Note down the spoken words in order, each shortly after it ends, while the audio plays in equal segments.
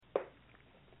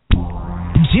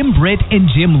Jim Britt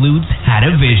and Jim Lutz had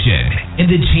a vision,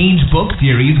 and the Change Book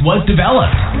series was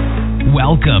developed.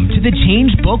 Welcome to the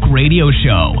Change Book Radio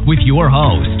Show with your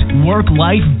host,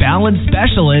 work-life balance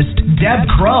specialist, Deb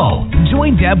Crowe.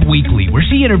 Join Deb weekly where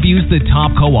she interviews the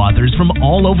top co-authors from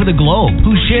all over the globe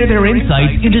who share their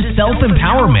insights into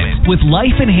self-empowerment with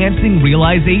life-enhancing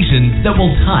realizations that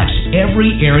will touch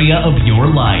every area of your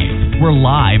life. We're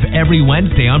live every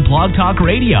Wednesday on Blog Talk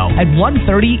Radio at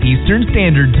 1:30 Eastern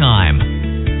Standard Time.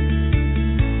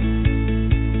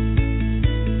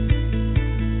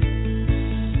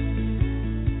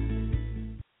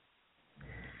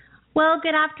 Well,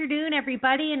 good afternoon,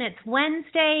 everybody, and it's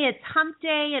Wednesday, it's Hump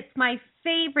Day, it's my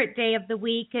favorite day of the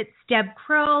week. It's Deb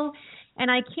Crowe, and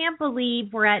I can't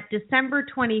believe we're at December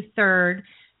 23rd,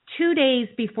 2 days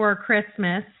before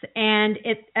Christmas, and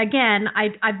it's, again,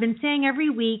 I've been saying every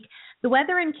week, the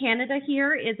weather in Canada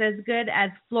here is as good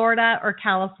as Florida or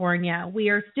California. We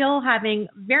are still having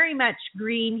very much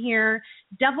green here,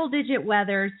 double-digit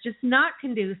weather, it's just not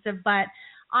conducive, but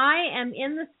I am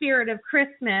in the spirit of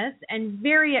Christmas and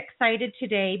very excited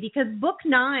today because book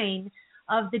 9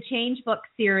 of the Change Book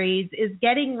series is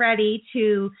getting ready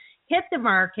to hit the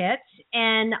market.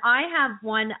 And I have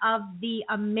one of the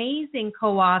amazing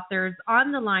co-authors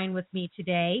on the line with me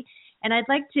today. And I'd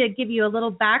like to give you a little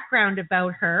background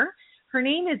about her. Her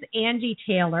name is Angie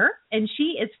Taylor, and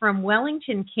she is from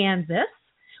Wellington, Kansas.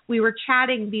 We were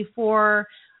chatting before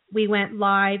we went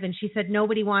live, and she said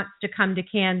nobody wants to come to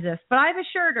Kansas. But I've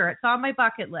assured her it's on my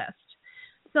bucket list.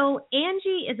 So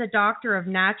Angie is a doctor of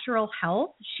natural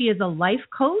health. She is a life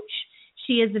coach.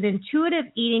 She is an intuitive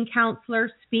eating counselor,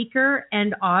 speaker,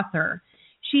 and author.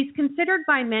 She's considered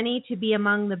by many to be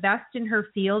among the best in her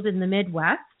field in the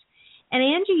Midwest. And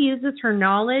Angie uses her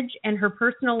knowledge and her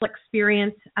personal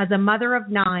experience as a mother of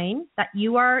 9, that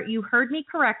you heard me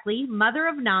correctly, mother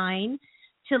of 9,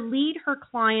 to lead her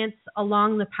clients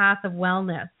along the path of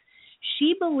wellness.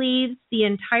 She believes the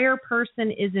entire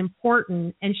person is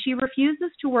important, and she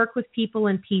refuses to work with people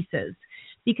in pieces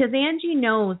because Angie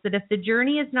knows that if the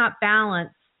journey is not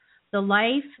balanced, the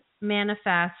life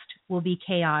manifest will be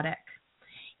chaotic.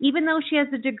 Even though she has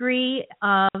a degree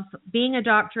of being a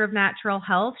doctor of natural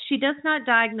health, she does not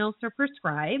diagnose or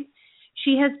prescribe.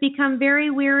 She has become very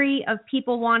weary of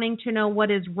people wanting to know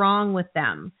what is wrong with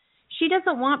them. She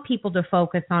doesn't want people to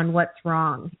focus on what's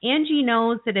wrong. Angie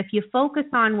knows that if you focus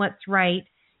on what's right,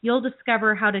 you'll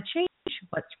discover how to change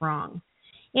what's wrong.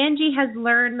 Angie has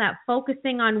learned that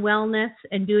focusing on wellness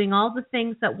and doing all the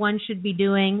things that one should be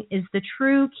doing is the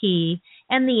true key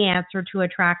and the answer to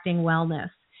attracting wellness.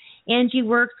 Angie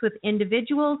works with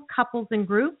individuals, couples, and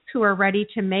groups who are ready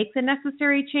to make the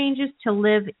necessary changes to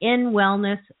live in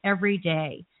wellness every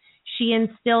day. She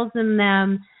instills in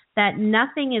them that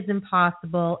nothing is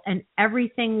impossible and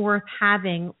everything worth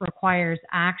having requires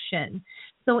action.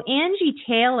 So Angie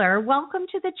Taylor, welcome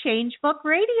to the Change Book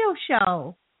Radio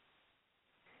Show.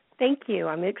 Thank you.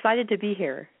 I'm excited to be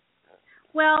here.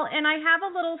 Well, and I have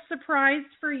a little surprise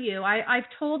for you. I've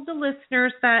told the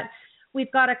listeners that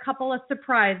we've got a couple of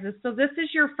surprises. So this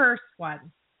is your first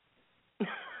one.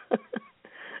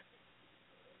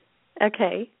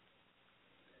 Okay.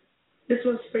 This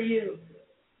one's for you.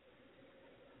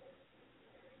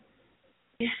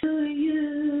 To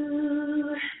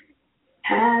you,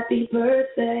 happy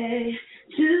birthday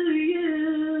to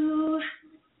you.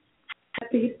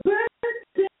 Happy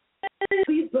birthday,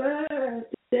 happy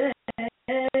birthday.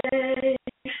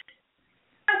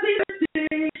 Happy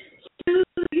birthday to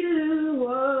you.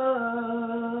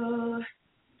 Oh.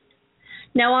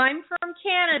 Now, I'm from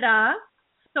Canada,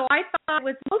 so I thought it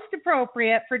was most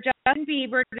appropriate for Justin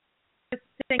Bieber to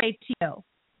sing it to you.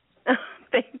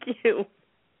 Thank you.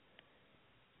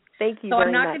 Thank you so very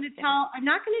I'm not much. I'm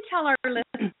not going to tell our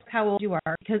listeners how old you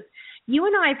are because you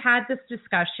and I have had this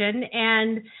discussion,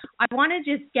 and I want to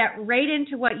just get right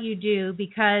into what you do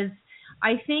because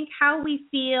I think how we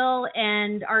feel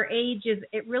and our age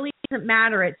it really doesn't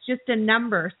matter. It's just a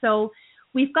number. So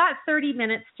we've got 30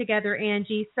 minutes together,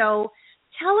 Angie. So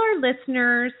tell our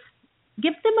listeners,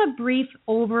 give them a brief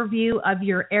overview of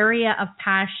your area of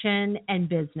passion and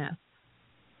business.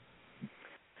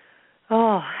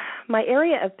 Oh, my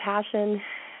area of passion,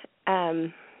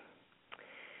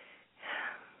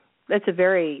 that's a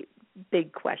very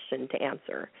big question to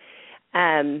answer.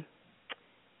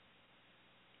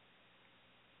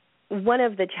 One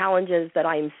of the challenges that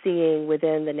I'm seeing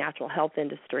within the natural health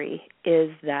industry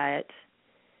is that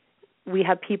we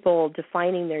have people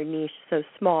defining their niche so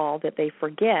small that they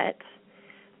forget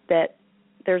that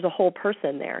there's a whole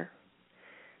person there.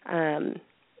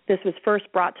 This was first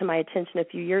brought to my attention a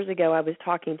few years ago. I was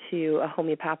talking to a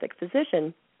homeopathic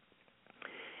physician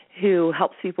who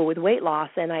helps people with weight loss,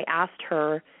 and I asked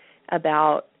her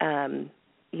about,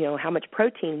 how much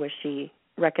protein was she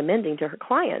recommending to her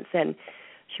clients, and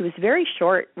she was very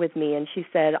short with me, and she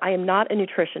said, I am not a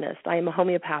nutritionist. I am a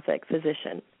homeopathic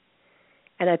physician.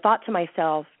 And I thought to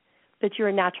myself, but you're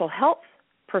a natural health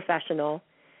professional,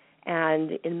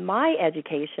 and in my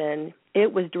education,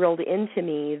 it was drilled into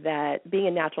me that being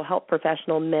a natural health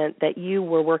professional meant that you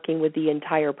were working with the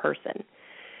entire person.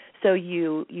 So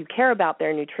you care about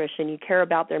their nutrition, you care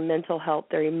about their mental health,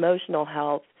 their emotional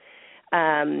health.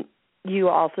 You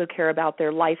also care about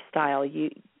their lifestyle.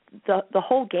 The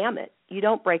whole gamut. You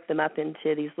don't break them up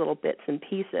into these little bits and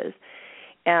pieces.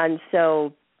 And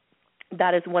so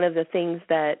that is one of the things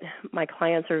that my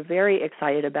clients are very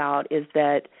excited about, is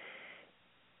that,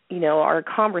 our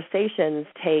conversations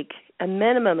take a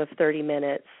minimum of 30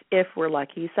 minutes if we're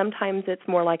lucky. Sometimes it's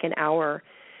more like an hour.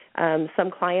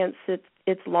 Some clients,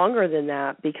 it's longer than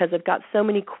that because I've got so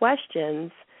many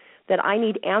questions that I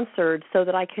need answered so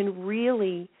that I can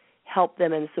really help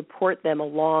them and support them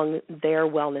along their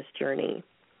wellness journey.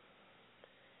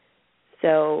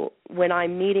 So when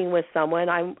I'm meeting with someone,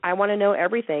 I want to know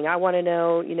everything. I want to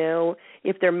know,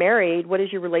 if they're married, what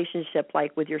is your relationship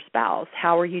like with your spouse?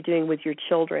 How are you doing with your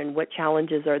children? What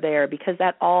challenges are there? Because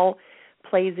that all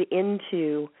plays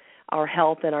into our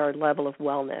health and our level of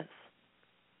wellness.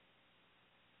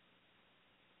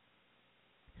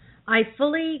 I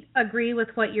fully agree with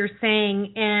what you're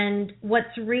saying, and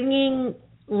what's ringing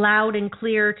loud and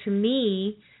clear to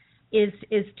me is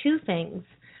two things.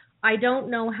 I don't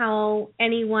know how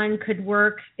anyone could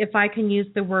work, if I can use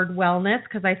the word wellness,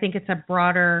 because I think it's a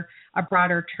broader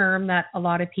term that a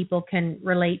lot of people can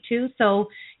relate to. So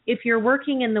if you're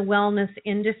working in the wellness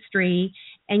industry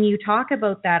and you talk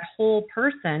about that whole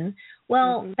person,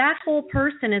 well, that whole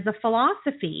person is a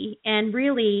philosophy, and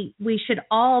really we should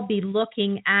all be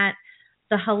looking at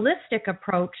the holistic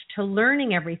approach to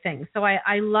learning everything. So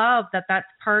I love that that's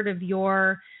part of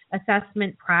your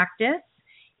assessment practice.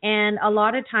 And a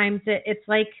lot of times it's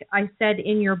like I said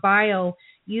in your bio,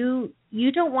 you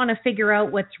don't want to figure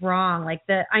out what's wrong. Like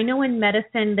I know in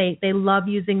medicine they love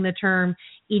using the term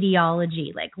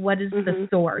etiology, like what is the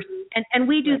source? And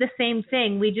we do the same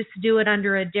thing. We just do it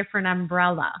under a different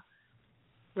umbrella.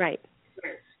 Right.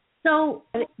 So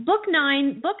book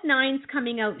nine's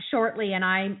coming out shortly, and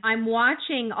I'm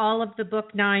watching all of the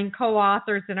book 9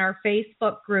 co-authors in our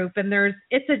Facebook group, and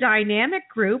it's a dynamic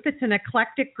group, it's an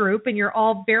eclectic group, and you're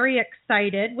all very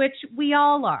excited, which we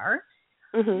all are.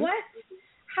 How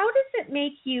does it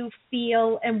make you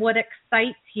feel, and what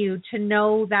excites you to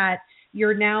know that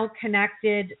you're now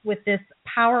connected with this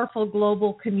powerful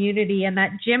global community, and that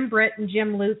Jim Britt and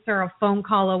Jim Lutz are a phone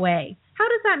call away? How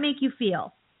does that make you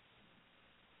feel?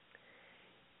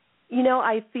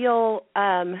 I feel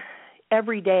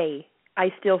every day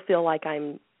I still feel like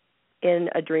I'm in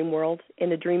a dream world,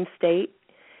 in a dream state,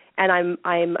 and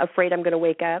I'm afraid I'm going to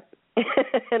wake up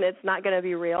and it's not going to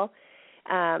be real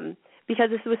because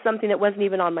this was something that wasn't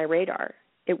even on my radar.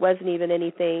 It wasn't even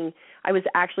anything. I was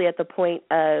actually at the point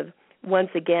of once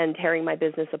again tearing my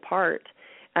business apart.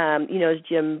 As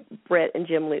Jim Britt and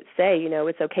Jim Lutz say,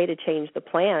 it's okay to change the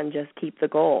plan, just keep the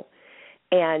goal.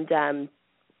 And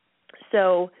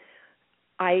so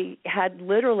I had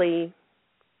literally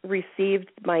received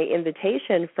my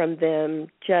invitation from them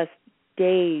just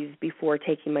days before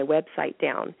taking my website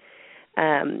down.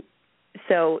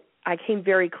 So I came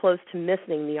very close to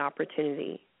missing the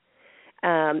opportunity.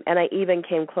 And I even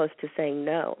came close to saying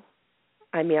no.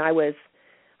 I mean, I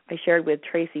shared with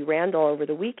Tracy Randall over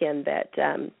the weekend that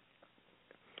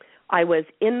I was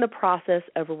in the process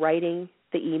of writing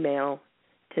the email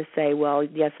to say, well,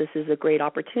 yes, this is a great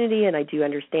opportunity, and I do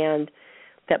understand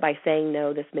that by saying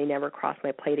no, this may never cross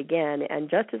my plate again. And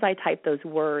just as I typed those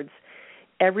words,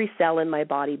 every cell in my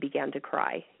body began to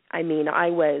cry. I mean,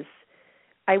 I was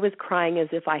crying as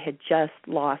if I had just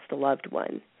lost a loved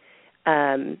one.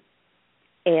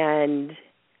 And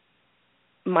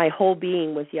my whole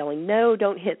being was yelling, no,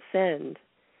 don't hit send.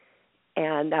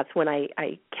 And that's when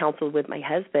I counseled with my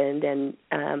husband and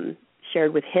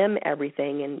shared with him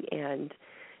everything. And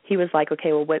he was like,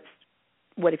 okay, well,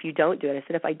 what if you don't do it? I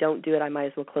said, if I don't do it, I might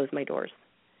as well close my doors.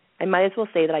 I might as well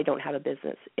say that I don't have a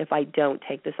business if I don't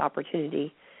take this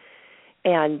opportunity.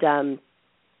 And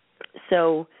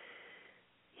so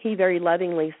he very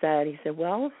lovingly said,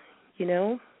 well,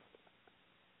 do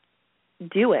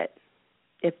it.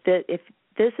 If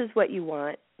this is what you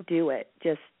want, do it.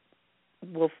 Just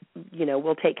we'll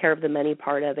take care of the money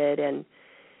part of it. And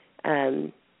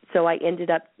so I ended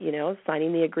up,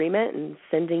 signing the agreement and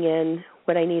sending in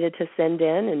what I needed to send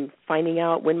in and finding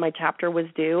out when my chapter was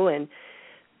due and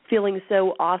feeling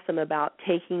so awesome about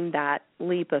taking that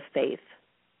leap of faith.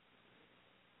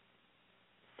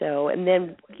 So, and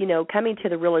then, coming to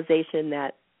the realization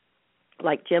that,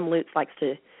 like Jim Lutz likes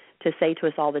to say to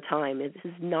us all the time, this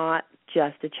is not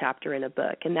just a chapter in a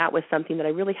book. And that was something that I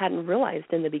really hadn't realized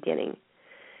in the beginning.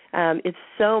 It's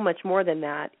so much more than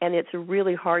that, and it's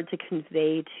really hard to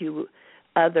convey to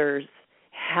others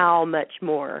how much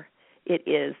more it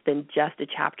is than just a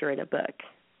chapter in a book.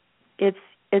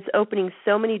 It's opening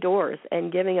so many doors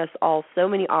and giving us all so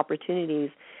many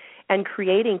opportunities and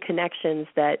creating connections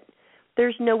that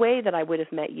there's no way that I would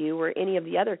have met you or any of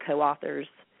the other co-authors,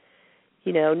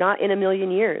 not in a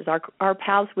million years. Our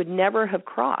paths would never have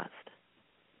crossed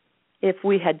if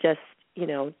we had just,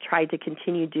 tried to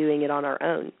continue doing it on our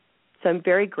own. So I'm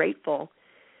very grateful,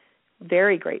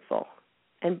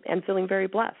 and feeling very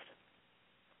blessed.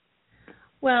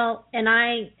 Well, and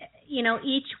I,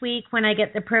 each week when I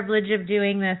get the privilege of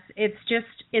doing this,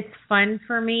 it's fun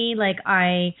for me. Like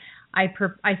I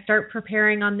start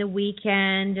preparing on the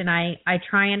weekend, and I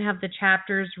try and have the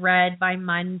chapters read by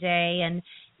Monday, and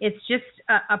it's just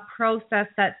a process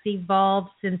that's evolved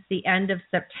since the end of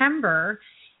September.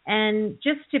 And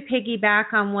just to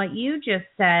piggyback on what you just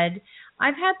said,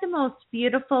 I've had the most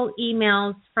beautiful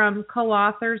emails from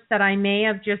co-authors that I may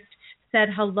have just said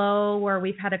hello, or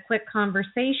we've had a quick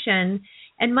conversation.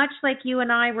 And much like you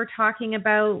and I were talking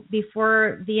about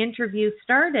before the interview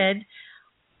started,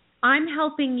 I'm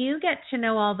helping you get to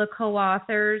know all the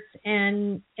co-authors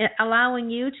and allowing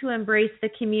you to embrace the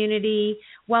community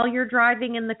while you're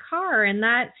driving in the car. And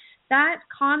that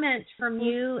comment from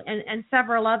you and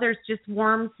several others just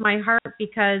warms my heart,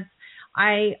 because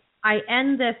I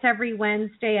end this every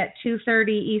Wednesday at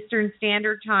 2:30 Eastern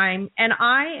Standard Time, and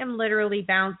I am literally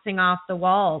bouncing off the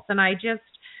walls. And I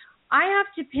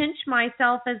have to pinch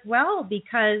myself as well,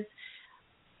 because,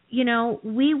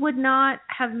 we would not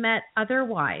have met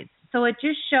otherwise. So it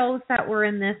just shows that we're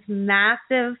in this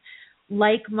massive,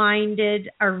 like-minded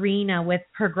arena with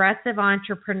progressive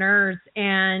entrepreneurs,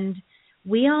 and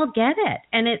we all get it.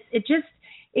 And it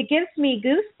gives me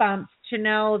goosebumps to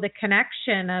know the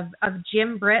connection of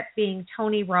Jim Britt being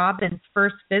Tony Robbins'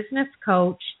 first business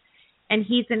coach, and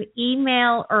he's an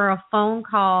email or a phone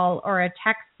call or a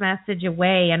text message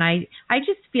away. And I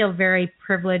just feel very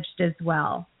privileged as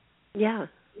well. Yeah.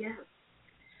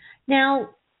 Now,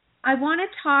 I want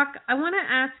to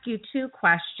ask you two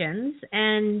questions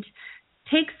and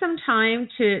take some time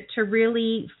to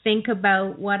really think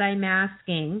about what I'm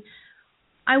asking.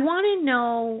 I want to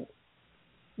know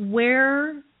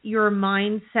where your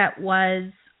mindset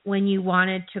was when you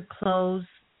wanted to close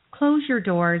your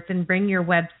doors and bring your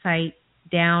website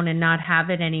down and not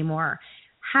have it anymore.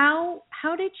 How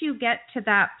did you get to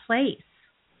that place?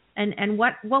 And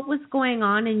what was going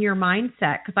on in your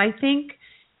mindset? Because I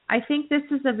think this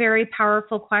is a very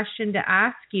powerful question to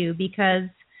ask you, because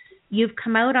you've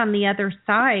come out on the other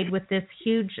side with this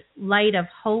huge light of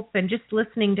hope, and just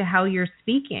listening to how you're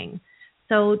speaking.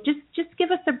 So just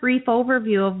give us a brief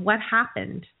overview of what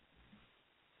happened.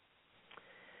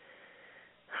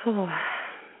 Oh.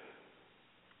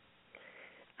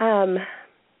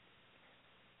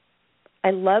 I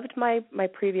loved my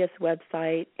previous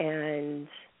website,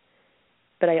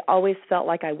 but I always felt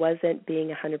like I wasn't being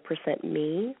 100%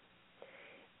 me.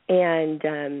 And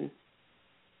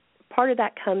part of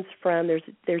that comes from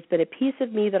there's been a piece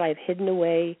of me that I've hidden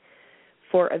away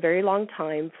for a very long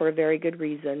time for a very good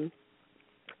reason.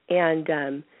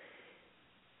 And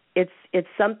it's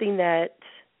something that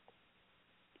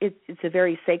it's a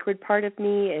very sacred part of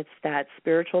me. It's that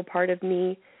spiritual part of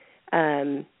me.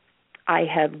 I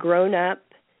have grown up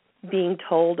being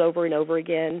told over and over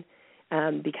again,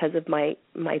 because of my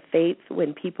faith,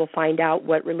 when people find out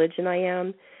what religion I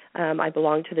am. I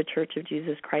belong to the Church of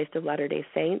Jesus Christ of Latter-day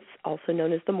Saints, also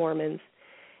known as the Mormons.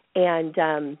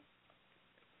 And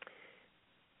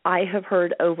I have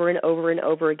heard over and over and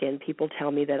over again people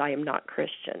tell me that I am not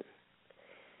Christian,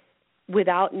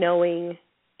 without knowing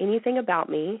anything about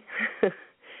me,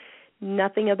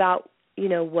 nothing about,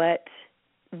 what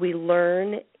we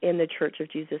learn in the Church of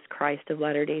Jesus Christ of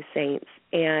Latter-day Saints.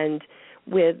 And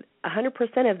with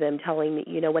 100% of them telling me,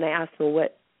 when I ask them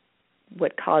what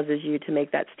causes you to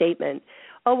make that statement,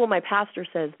 oh, well, my pastor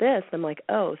says this. I'm like,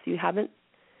 oh, so you haven't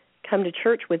come to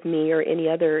church with me or any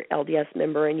other LDS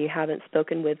member, and you haven't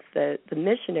spoken with the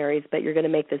missionaries, but you're going to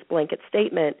make this blanket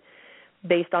statement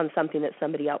based on something that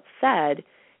somebody else said.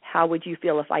 How would you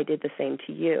feel if I did the same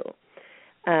to you?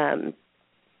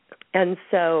 And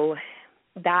so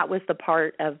that was the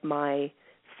part of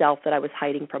myself that I was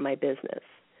hiding from my business.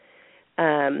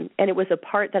 And it was a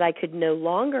part that I could no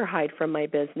longer hide from my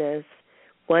business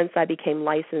once I became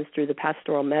licensed through the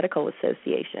Pastoral Medical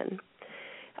Association.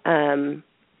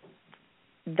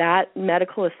 That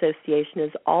medical association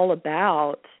is all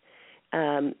about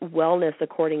wellness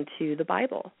according to the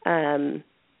Bible, and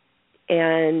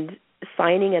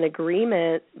signing an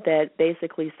agreement that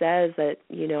basically says that,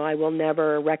 I will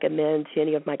never recommend to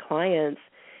any of my clients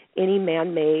any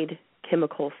man-made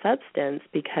chemical substance,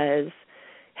 because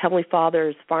Heavenly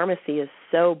Father's pharmacy is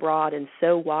so broad and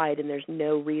so wide, and there's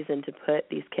no reason to put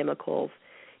these chemicals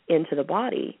into the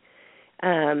body,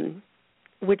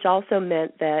 which also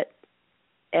meant that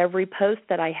every post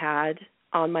that I had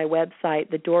on my website,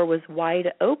 the door was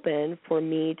wide open for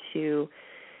me to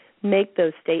make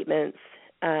those statements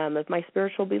of my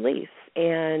spiritual beliefs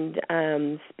and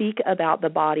speak about the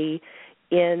body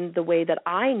in the way that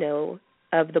I know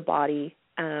of the body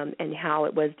and how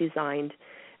it was designed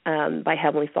by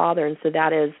Heavenly Father. And so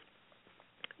that is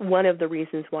one of the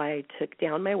reasons why I took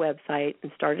down my website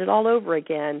and started all over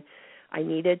again. I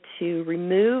needed to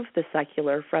remove the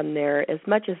secular from there as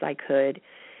much as I could,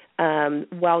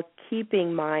 while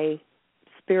keeping my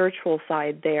spiritual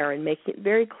side there and making it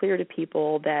very clear to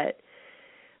people that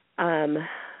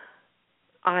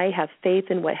I have faith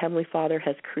in what Heavenly Father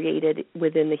has created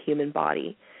within the human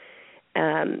body,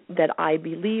 that I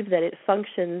believe that it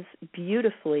functions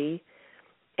beautifully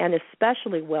and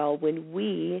especially well when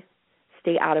we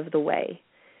stay out of the way.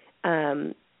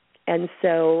 And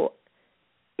so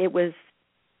it was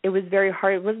very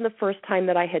hard. It wasn't the first time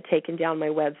that I had taken down my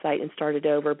website and started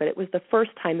over, but it was the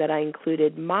first time that I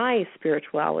included my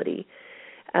spirituality,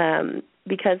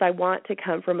 because I want to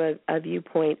come from a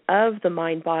viewpoint of the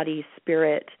mind, body,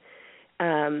 spirit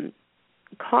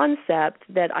concept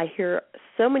that I hear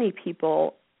so many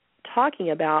people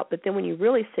talking about, but then when you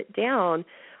really sit down,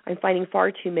 I'm finding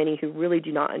far too many who really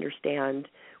do not understand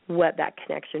what that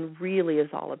connection really is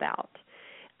all about.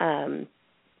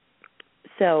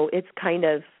 So it's kind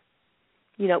of,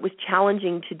 it was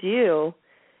challenging to do,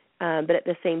 but at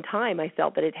the same time, I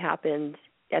felt that it happened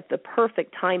at the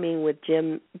perfect timing with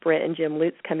Jim Britt and Jim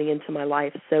Lutz coming into my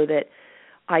life, so that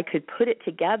I could put it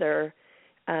together,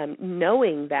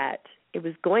 knowing that it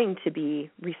was going to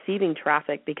be receiving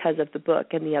traffic because of the book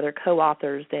and the other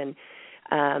co-authors, and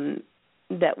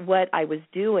that what I was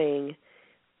doing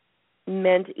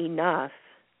meant enough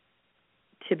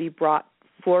to be brought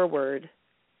forward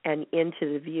and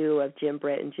into the view of Jim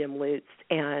Britt and Jim Lutz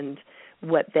and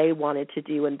what they wanted to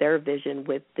do in their vision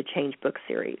with the Change Book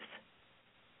series.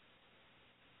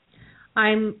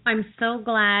 I'm so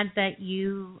glad that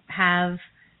you have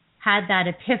had that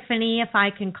epiphany, if I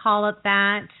can call it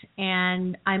that,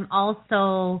 and I'm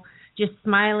also just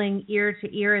smiling ear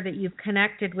to ear that you've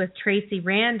connected with Tracy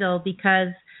Randall, because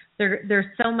there's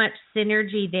so much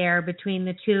synergy there between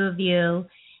the two of you.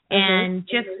 And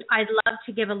I'd love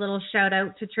to give a little shout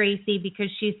out to Tracy,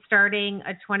 because she's starting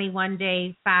a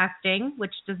 21-day fasting,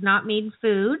 which does not mean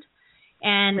food.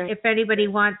 And if anybody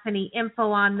wants any info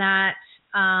on that,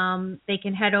 they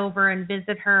can head over and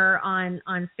visit her on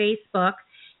Facebook.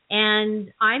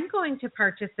 And I'm going to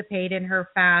participate in her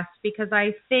fast, because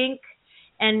I think,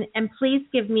 and please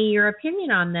give me your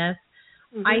opinion on this,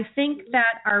 I think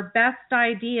that our best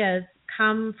ideas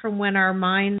come from when our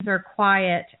minds are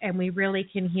quiet and we really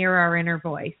can hear our inner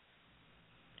voice.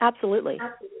 Absolutely.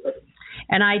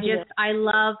 And I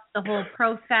love the whole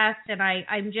process, and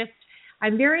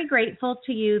I'm very grateful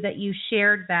to you that you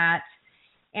shared that.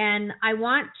 And I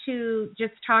want to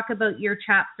just talk about your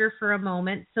chapter for a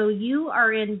moment. So you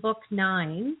are in book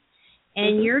 9,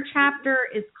 and your chapter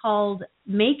is called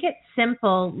Make It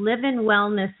Simple, Live in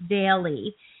Wellness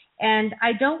Daily. And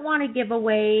I don't want to give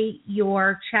away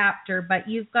your chapter, but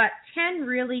you've got 10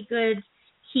 really good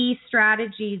key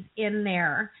strategies in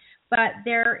there. But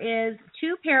there is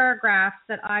 2 paragraphs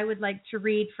that I would like to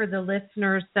read for the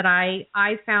listeners that I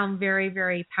found very,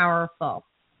 very powerful.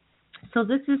 So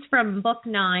this is from book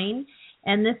 9,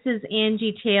 and this is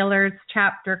Angie Taylor's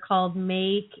chapter called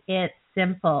Make It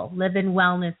Simple, Live in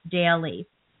Wellness Daily.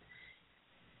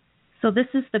 So this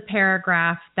is the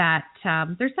paragraph that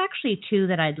there's actually 2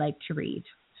 that I'd like to read.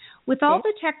 With all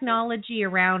the technology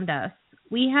around us,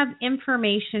 we have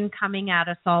information coming at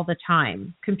us all the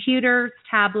time. Computers,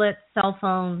 tablets, cell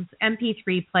phones,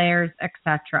 MP3 players,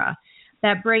 etc.,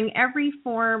 that bring every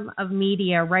form of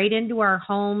media right into our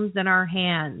homes and our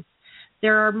hands.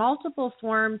 There are multiple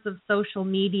forms of social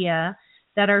media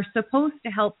that are supposed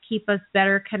to help keep us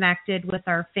better connected with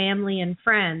our family and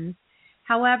friends.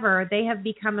 However, they have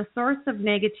become a source of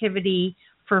negativity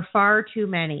for far too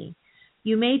many.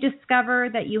 You may discover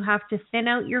that you have to thin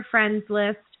out your friends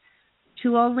list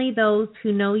to only those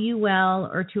who know you well,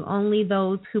 or to only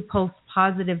those who post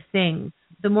positive things.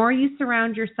 The more you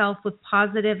surround yourself with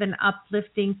positive and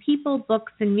uplifting people,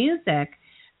 books, and music,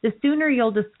 the sooner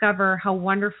you'll discover how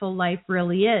wonderful life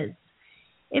really is.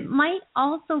 It might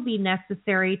also be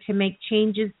necessary to make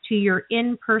changes to your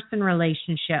in-person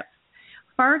relationships.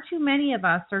 Far too many of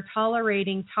us are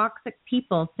tolerating toxic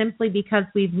people simply because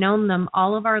we've known them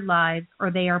all of our lives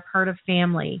or they are part of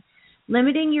family.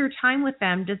 Limiting your time with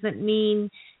them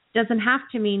doesn't have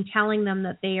to mean telling them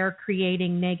that they are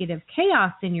creating negative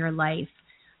chaos in your life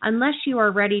unless you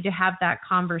are ready to have that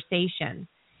conversation.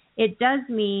 It does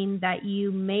mean that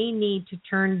you may need to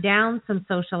turn down some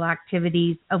social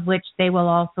activities of which they will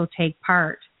also take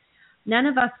part. None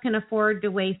of us can afford to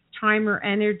waste time or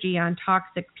energy on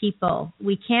toxic people.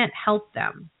 We can't help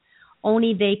them.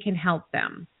 Only they can help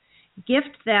them.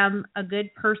 Gift them a good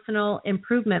personal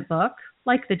improvement book,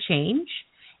 like The Change,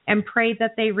 and pray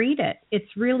that they read it. It's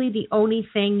really the only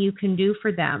thing you can do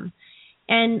for them.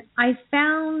 And I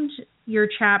found your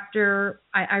chapter,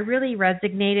 I really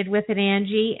resonated with it,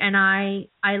 Angie, and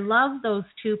I love those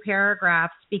 2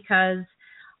 paragraphs because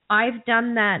I've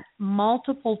done that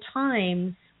multiple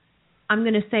times, I'm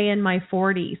going to say in my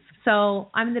 40s. So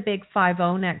I'm the big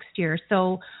 50 next year.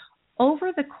 So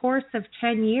over the course of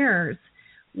 10 years,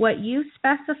 what you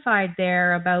specified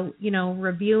there about,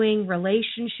 reviewing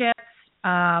relationships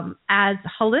as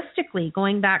holistically,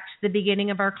 going back to the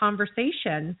beginning of our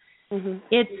conversation,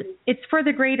 it's for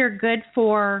the greater good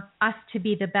for us to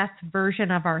be the best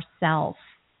version of ourselves.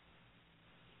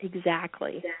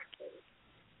 Exactly.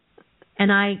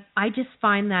 And I just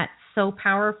find that so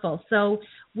powerful. So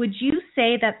would you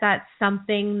say that that's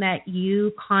something that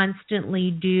you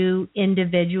constantly do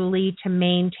individually to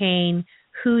maintain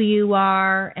who you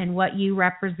are and what you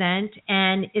represent?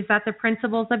 And is that the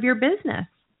principles of your business?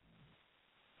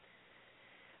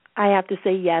 I have to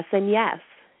say yes and yes.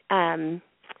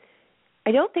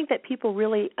 I don't think that people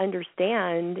really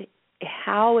understand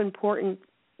how important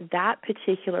that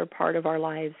particular part of our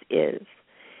lives is.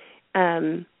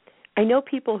 I know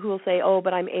people who will say, oh,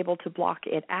 but I'm able to block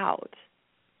it out.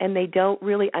 And they don't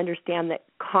really understand that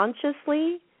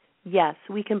consciously, yes,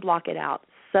 we can block it out.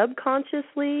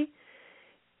 Subconsciously,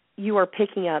 you are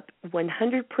picking up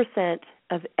 100%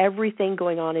 of everything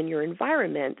going on in your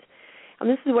environment. And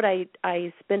this is what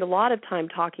I spend a lot of time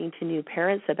talking to new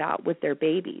parents about with their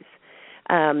babies.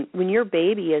 When your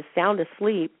baby is sound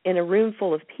asleep in a room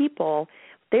full of people,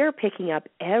 they're picking up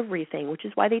everything, which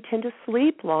is why they tend to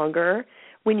sleep longer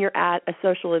when you're at a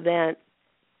social event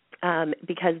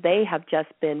because they have just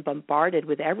been bombarded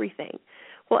with everything.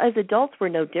 Well, as adults, we're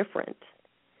no different.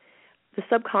 The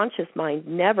subconscious mind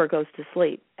never goes to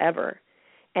sleep, ever,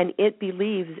 and it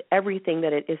believes everything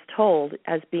that it is told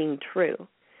as being true.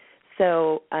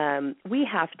 So we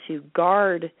have to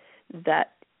guard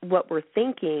that what we're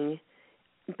thinking,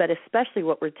 but especially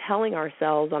what we're telling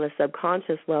ourselves on a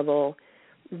subconscious level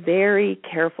very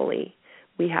carefully.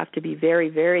 We have to be very,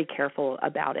 very careful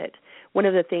about it. One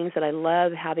of the things that I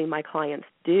love having my clients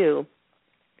do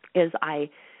is I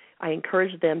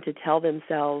encourage them to tell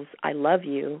themselves, I love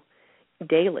you,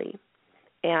 daily.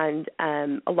 And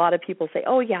a lot of people say,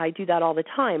 oh, yeah, I do that all the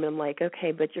time. And I'm like,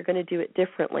 okay, but you're going to do it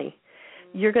differently.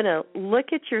 You're going to look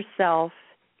at yourself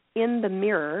in the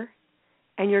mirror,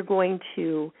 and you're going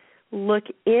to look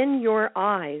in your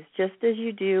eyes, just as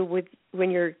you do when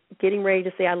you're getting ready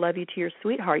to say I love you to your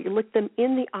sweetheart. You look them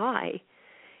in the eye,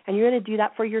 and you're going to do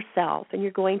that for yourself, and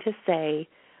you're going to say,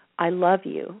 I love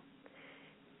you.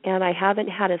 And I haven't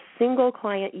had a single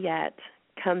client yet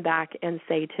come back and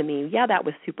say to me, yeah, that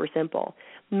was super simple.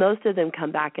 Most of them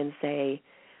come back and say,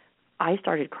 I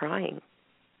started crying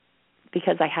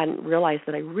because I hadn't realized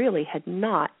that I really had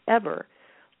not ever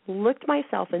looked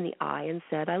myself in the eye and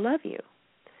said, I love you.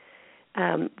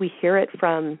 We hear it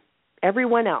from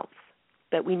everyone else,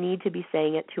 but we need to be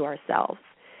saying it to ourselves.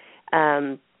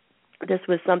 This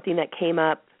was something that came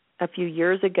up a few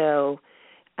years ago.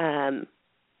 For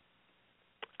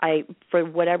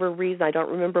whatever reason, I don't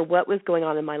remember what was going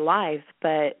on in my life,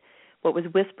 but what was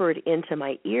whispered into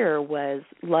my ear was,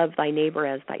 love thy neighbor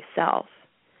as thyself.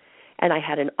 And I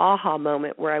had an aha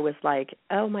moment where I was like,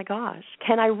 oh, my gosh,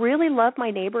 can I really love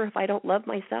my neighbor if I don't love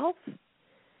myself?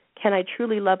 Can I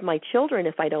truly love my children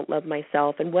if I don't love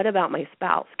myself? And what about my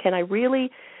spouse? Can I really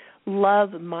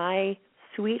love my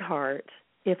sweetheart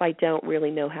if I don't really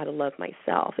know how to love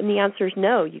myself? And the answer is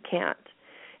no, you can't.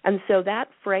 And so that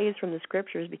phrase from the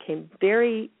scriptures became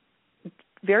very,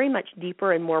 very much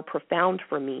deeper and more profound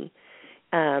for me.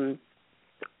 And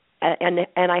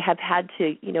I have had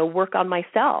to, work on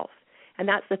myself. And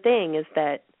that's the thing, is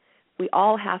that we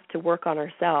all have to work on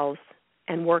ourselves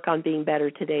and work on being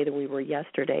better today than we were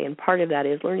yesterday. And part of that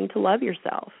is learning to love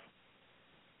yourself.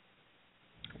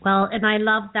 Well, and I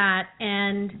love that.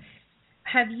 And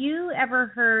have you ever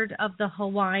heard of the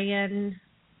Hawaiian,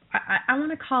 I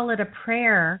want to call it a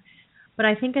prayer, but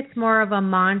I think it's more of a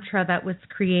mantra that was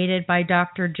created by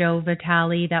Dr. Joe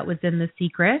Vitale that was in The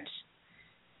Secret.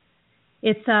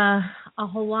 It's a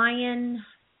Hawaiian,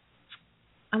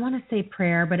 I want to say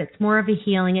prayer, but it's more of a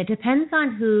healing. It depends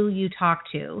on who you talk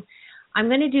to. I'm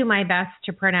going to do my best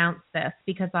to pronounce this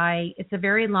because it's a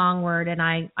very long word and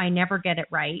I never get it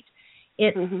right.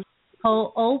 It's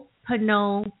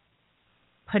Ho'oponopono.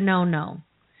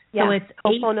 Yeah. So it's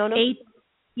eight.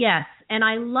 Yes, and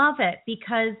I love it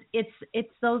because it's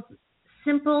those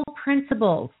simple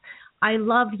principles. I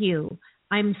love you.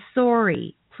 I'm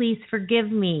sorry. Please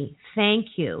forgive me. Thank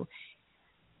you.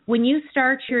 When you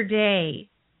start your day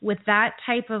with that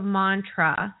type of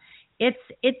mantra, it's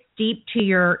deep to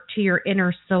your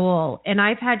inner soul. And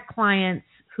I've had clients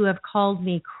who have called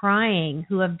me crying,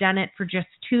 who have done it for just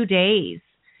 2 days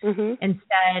and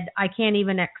said, I can't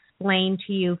even explain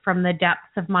to you from the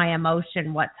depths of my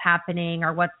emotion what's happening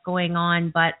or what's going on,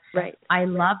 but I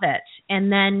love it.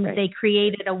 And then they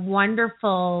created a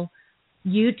wonderful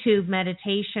YouTube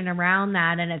meditation around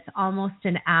that, and it's almost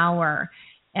an hour.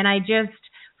 And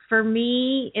for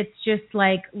me, it's just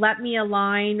like, let me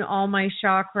align all my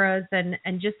chakras and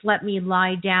just let me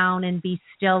lie down and be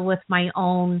still with my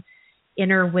own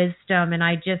inner wisdom. And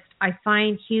I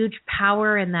find huge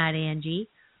power in that, Angie.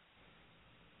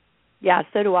 Yeah,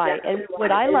 so do I. And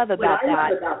what I love about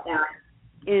that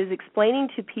is explaining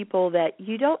to people that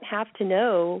you don't have to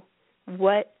know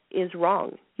what is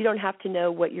wrong. You don't have to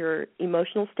know what your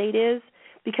emotional state is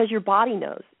because your body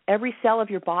knows. Every cell of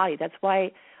your body. That's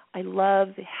why I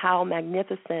love how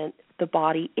magnificent the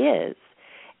body is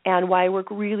and why I work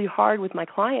really hard with my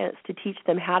clients to teach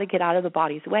them how to get out of the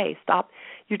body's way. Stop.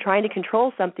 You're trying to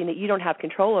control something that you don't have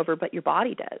control over, but your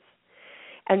body does.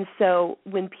 And so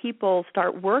when people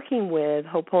start working with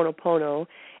Ho'oponopono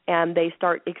and they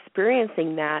start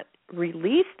experiencing that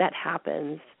release that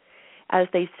happens as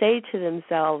they say to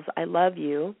themselves, I love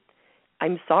you,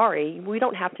 I'm sorry, we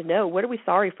don't have to know. What are we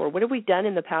sorry for? What have we done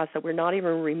in the past that we're not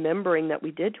even remembering that we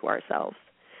did to ourselves,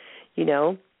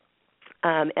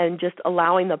 and just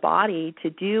allowing the body to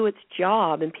do its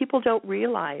job. And people don't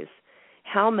realize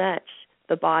how much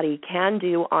the body can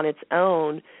do on its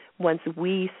own once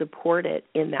we support it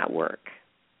in that work.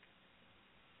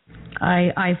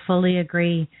 I fully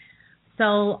agree.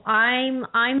 So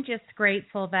I'm just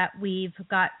grateful that we've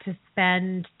got to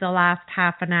spend the last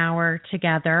half an hour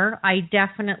together. I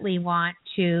definitely want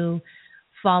to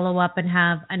follow up and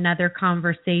have another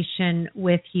conversation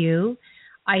with you.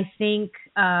 I think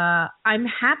I'm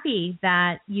happy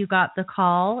that you got the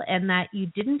call and that you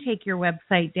didn't take your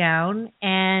website down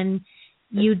and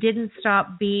you didn't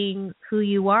stop being who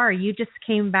you are. You just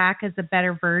came back as a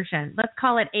better version. Let's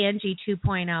call it Angie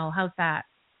 2.0. How's that?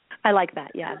 I like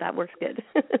that. Yeah, that works good.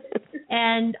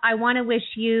 And I want to wish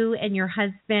you and your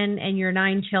husband and your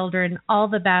 9 children all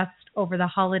the best over the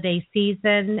holiday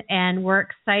season. And we're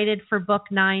excited for Book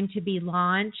 9 to be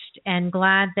launched and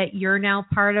glad that you're now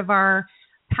part of our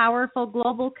powerful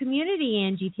global community,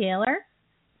 Angie Taylor.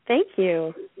 Thank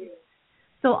you.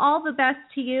 So all the best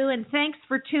to you, and thanks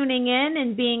for tuning in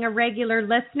and being a regular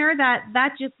listener.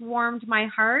 That just warmed my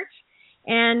heart.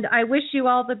 And I wish you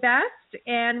all the best,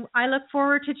 and I look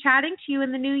forward to chatting to you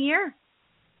in the new year.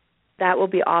 That will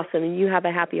be awesome, and you have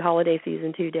a happy holiday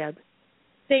season too, Deb.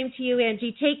 Same to you,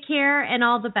 Angie. Take care, and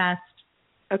all the best.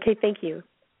 Okay, thank you.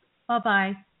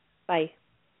 Bye-bye. Bye.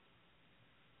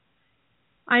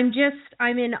 I'm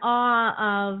in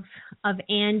awe of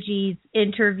Angie's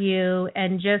interview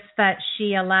and just that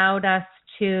she allowed us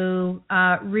to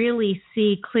really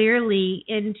see clearly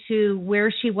into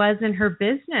where she was in her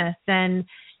business and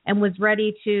was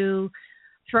ready to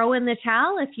throw in the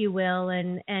towel, if you will,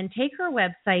 and take her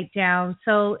website down.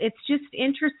 So it's just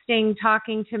interesting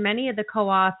talking to many of the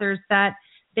co-authors that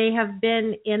they have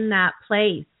been in that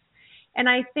place. And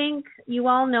I think you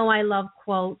all know I love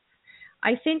quotes.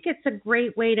 I think it's a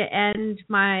great way to end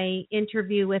my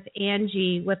interview with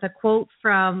Angie with a quote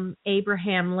from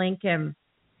Abraham Lincoln.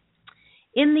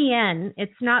 In the end,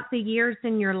 it's not the years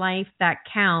in your life that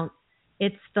count,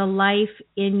 it's the life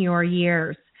in your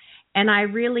years. And I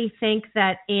really think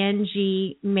that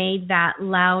Angie made that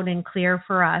loud and clear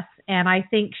for us. And I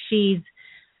think she's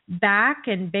back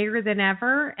and bigger than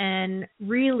ever and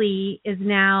really is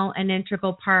now an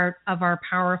integral part of our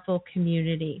powerful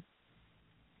community.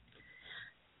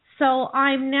 So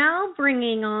I'm now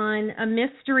bringing on a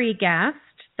mystery guest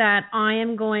that I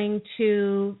am going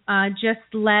to just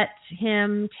let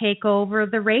him take over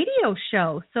the radio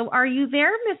show. So are you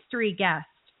there, mystery guest?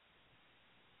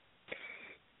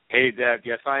 Hey, Deb.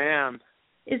 Yes, I am.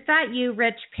 Is that you,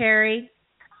 Rich Perry?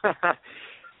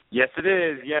 Yes, it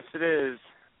is. Yes, it is.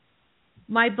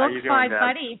 My Book How you doing, 5 Deb?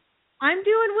 buddy. I'm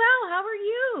doing well. How are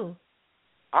you?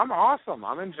 I'm awesome.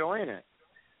 I'm enjoying it.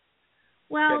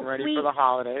 Well, Getting ready for the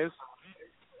holidays.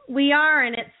 We are,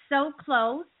 and it's so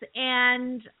close.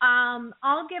 And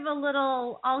I'll give a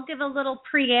little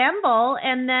preamble,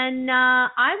 and then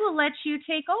I will let you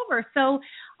take over. So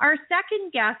our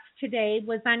second guest today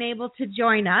was unable to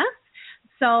join us,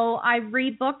 so I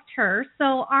rebooked her.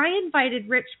 So I invited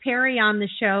Rich Perry on the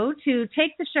show to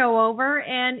take the show over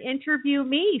and interview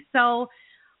me. So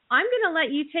I'm going to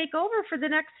let you take over for the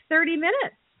next 30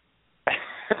 minutes.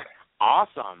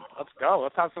 Awesome. Let's go.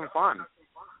 Let's have some fun.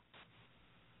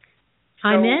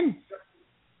 I'm in.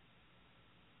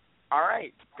 All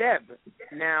right, Deb,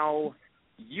 now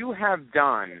you have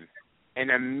done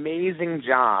an amazing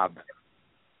job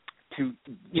to,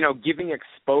 giving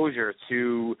exposure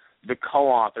to the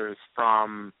co-authors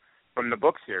from the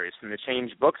book series, from the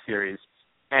Change book series,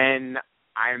 and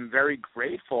I'm very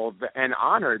grateful and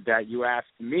honored that you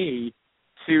asked me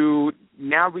to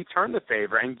now return the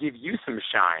favor and give you some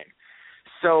shine.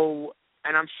 So,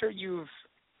 and I'm sure you've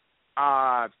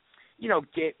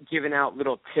given out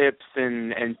little tips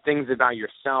and things about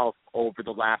yourself over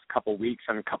the last couple weeks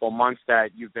and a couple months that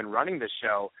you've been running the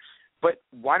show. But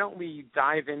why don't we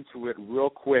dive into it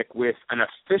real quick with an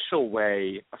official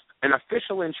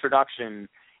introduction.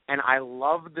 And I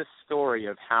love the story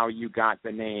of how you got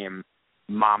the name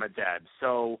Mama Deb.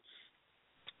 So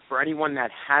for anyone that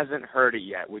hasn't heard it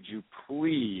yet, would you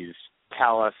please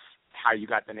tell us how you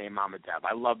got the name Mama Deb?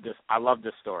 I love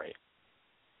this story.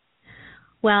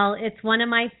 Well, it's one of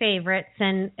my favorites,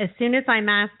 and as soon as I'm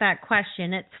asked that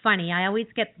question, it's funny. I always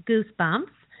get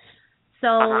goosebumps. So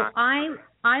I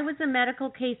was a medical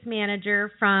case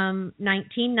manager from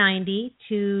 1990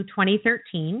 to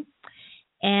 2013,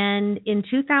 and in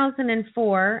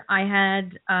 2004, I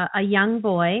had a young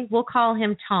boy, we'll call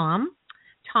him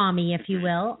Tommy, if you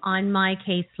will, on my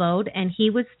caseload, and he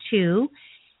was 2,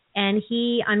 and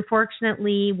he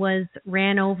unfortunately was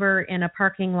ran over in a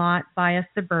parking lot by a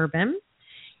Suburban.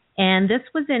 And this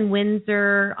was in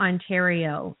Windsor,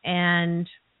 Ontario, and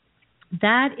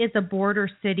that is a border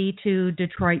city to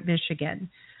Detroit, Michigan.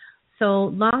 So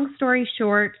long story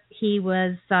short, he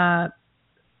was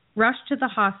rushed to the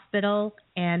hospital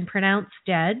and pronounced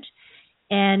dead,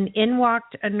 and in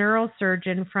walked a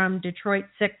neurosurgeon from Detroit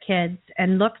Sick Kids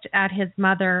and looked at his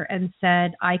mother and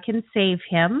said, I can save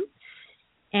him.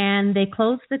 And they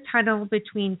closed the tunnel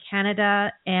between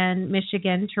Canada and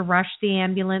Michigan to rush the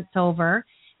ambulance over.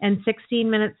 And 16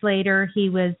 minutes later, he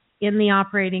was in the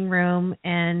operating room,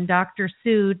 and Dr.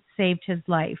 Sood saved his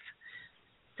life.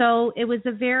 So it was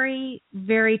a very,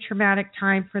 very traumatic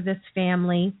time for this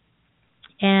family.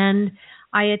 And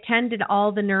I attended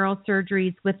all the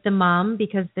neurosurgeries with the mom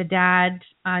because the dad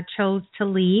chose to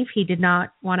leave. He did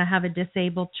not want to have a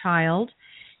disabled child.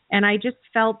 And I just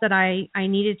felt that I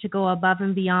needed to go above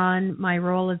and beyond my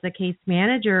role as a case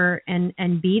manager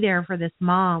and be there for this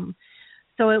mom.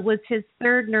 So it was his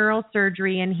third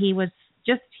neurosurgery, and he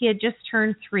had just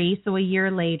turned 3, so a year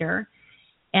later.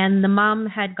 And the mom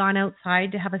had gone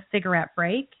outside to have a cigarette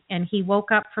break, and he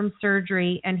woke up from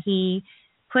surgery, and he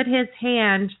put his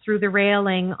hand through the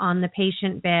railing on the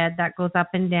patient bed that goes up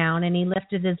and down, and he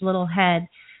lifted his little head,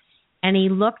 and he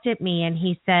looked at me, and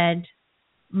he said,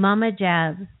 Mama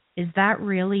Deb, is that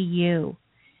really you?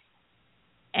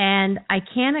 And I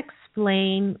can't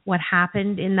explain what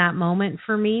happened in that moment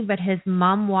for me, but his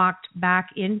mom walked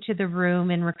back into the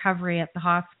room in recovery at the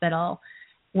hospital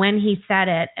when he said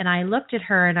it. And I looked at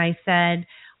her and I said,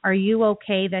 are you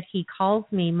okay that he calls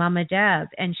me Mama Deb?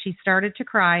 And she started to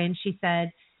cry and she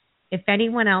said, if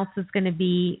anyone else is going to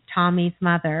be Tommy's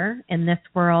mother in this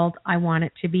world, I want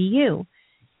it to be you.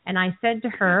 And I said to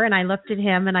her, and I looked at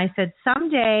him, and I said,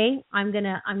 someday I'm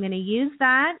gonna use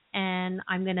that, and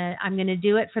I'm gonna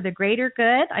do it for the greater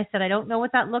good. I said, I don't know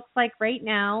what that looks like right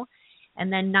now.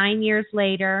 And then 9 years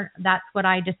later, that's what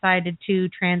I decided to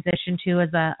transition to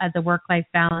as a work-life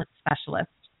balance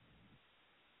specialist.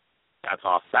 That's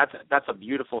awesome. That's a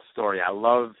beautiful story. I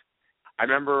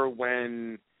remember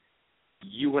when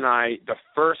you and I, the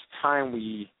first time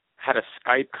we had a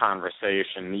Skype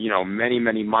conversation, many,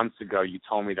 many months ago, you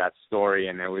told me that story,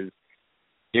 and it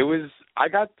was, I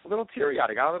got a little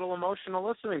teary-eyed. I got a little emotional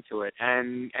listening to it,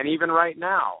 and even right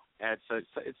now, it's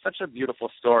such a beautiful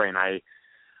story, and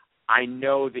I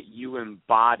know that you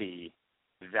embody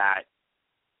that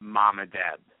Mama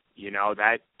Deb,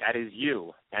 that is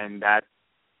you, and that,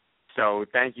 so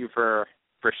thank you for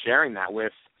sharing that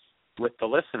with the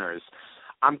listeners.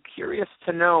 I'm curious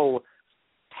to know,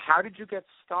 how did you get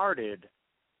started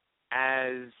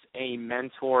as a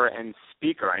mentor and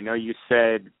speaker? I know you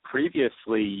said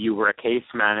previously you were a case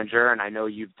manager, and I know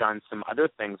you've done some other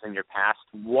things in your past.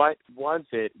 What was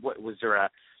it? What was there a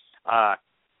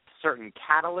certain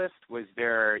catalyst? Was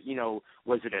there,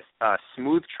 was it a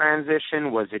smooth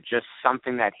transition? Was it just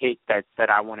something that hit that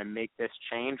I want to make this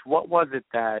change? What was it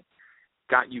that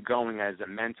got you going as a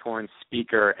mentor and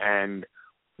speaker and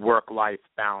work-life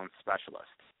balance specialist?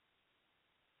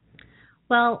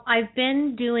 Well, I've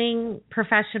been doing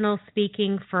professional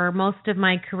speaking for most of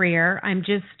my career. I'm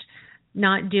just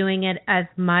not doing it as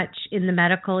much in the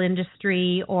medical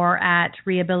industry or at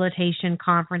rehabilitation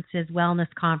conferences,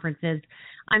 wellness conferences.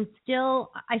 I still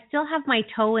have my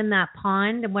toe in that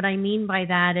pond, and what I mean by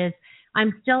that is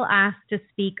I'm still asked to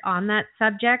speak on that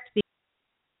subject.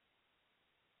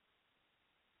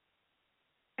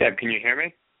 Deb, can you hear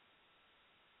me?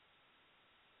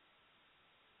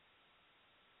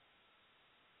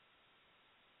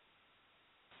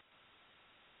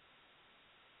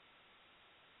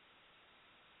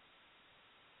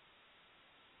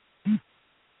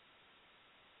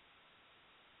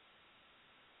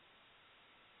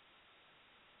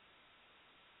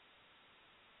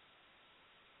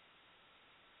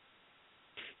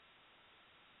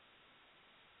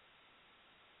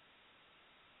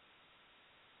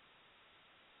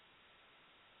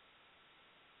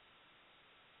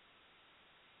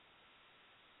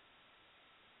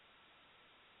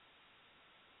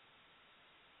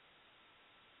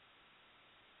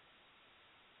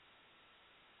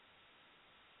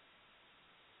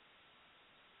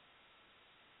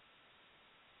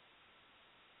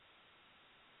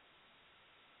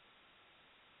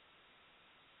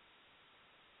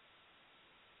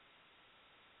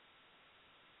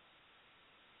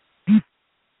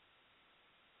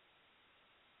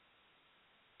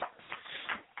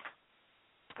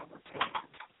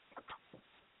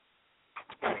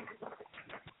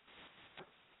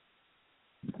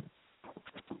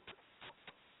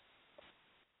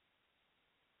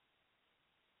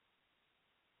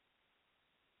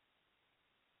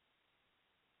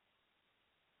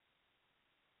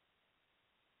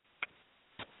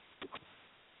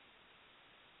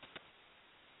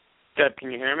 Deb,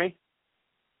 can you hear me?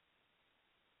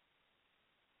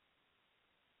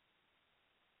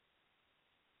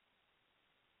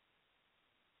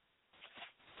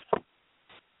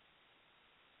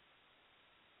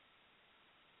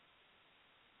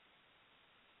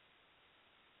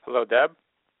 Hello, Deb?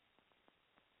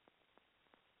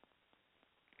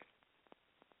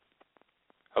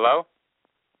 Hello?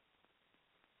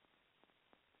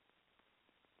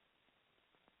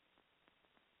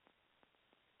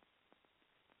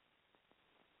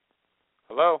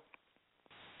 Hello?